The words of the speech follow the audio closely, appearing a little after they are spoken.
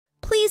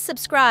Please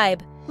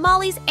subscribe.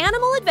 Molly's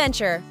Animal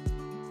Adventure.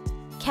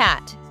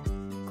 Cat.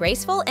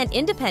 Graceful and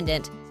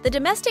independent, the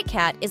domestic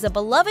cat is a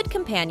beloved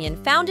companion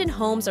found in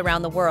homes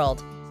around the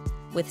world.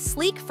 With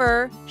sleek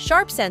fur,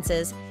 sharp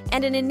senses,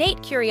 and an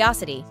innate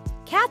curiosity,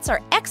 cats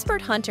are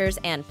expert hunters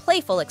and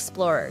playful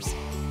explorers.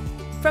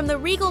 From the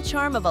regal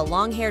charm of a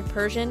long-haired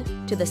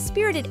Persian to the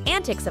spirited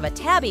antics of a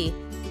tabby,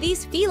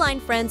 these feline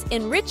friends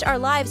enrich our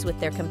lives with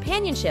their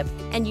companionship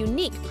and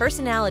unique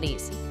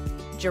personalities.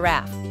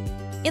 Giraffe.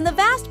 In the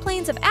vast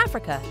plains of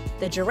Africa,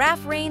 the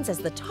giraffe reigns as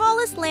the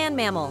tallest land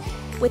mammal.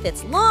 With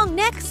its long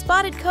neck,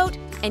 spotted coat,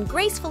 and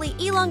gracefully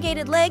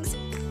elongated legs,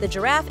 the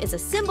giraffe is a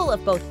symbol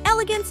of both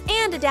elegance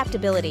and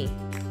adaptability.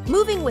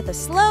 Moving with a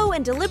slow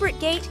and deliberate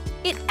gait,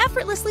 it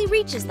effortlessly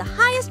reaches the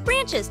highest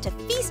branches to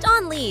feast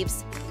on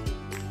leaves.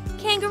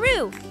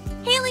 Kangaroo.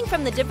 Hailing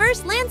from the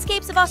diverse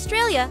landscapes of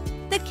Australia,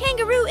 the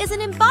kangaroo is an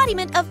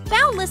embodiment of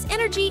boundless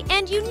energy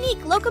and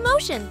unique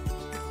locomotion.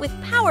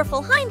 With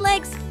powerful hind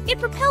legs, it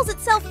propels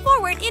itself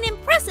forward in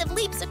impressive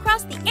leaps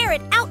across the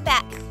arid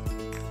outback.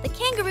 The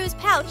kangaroo's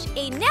pouch,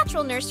 a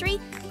natural nursery,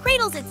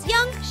 cradles its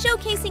young,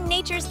 showcasing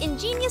nature's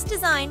ingenious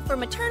design for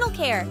maternal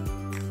care.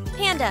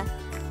 Panda.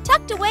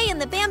 Tucked away in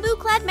the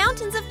bamboo-clad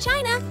mountains of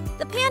China,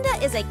 the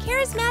panda is a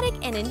charismatic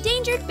and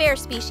endangered bear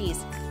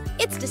species.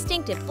 Its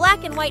distinctive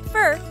black and white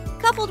fur,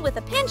 coupled with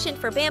a penchant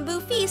for bamboo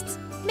feasts,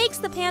 makes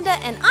the panda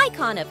an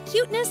icon of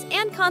cuteness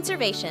and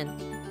conservation.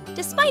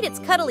 Despite its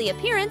cuddly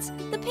appearance,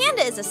 the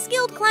panda is a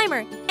skilled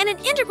climber and an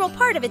integral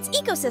part of its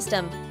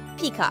ecosystem.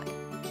 Peacock.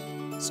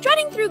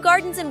 Strutting through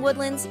gardens and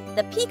woodlands,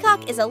 the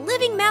peacock is a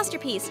living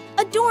masterpiece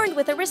adorned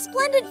with a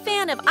resplendent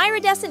fan of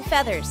iridescent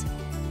feathers.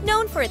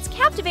 Known for its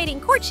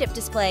captivating courtship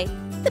display,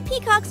 the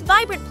peacock's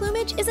vibrant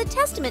plumage is a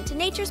testament to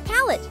nature's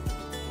palette.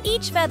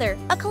 Each feather,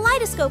 a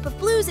kaleidoscope of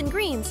blues and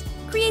greens,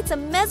 creates a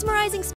mesmerizing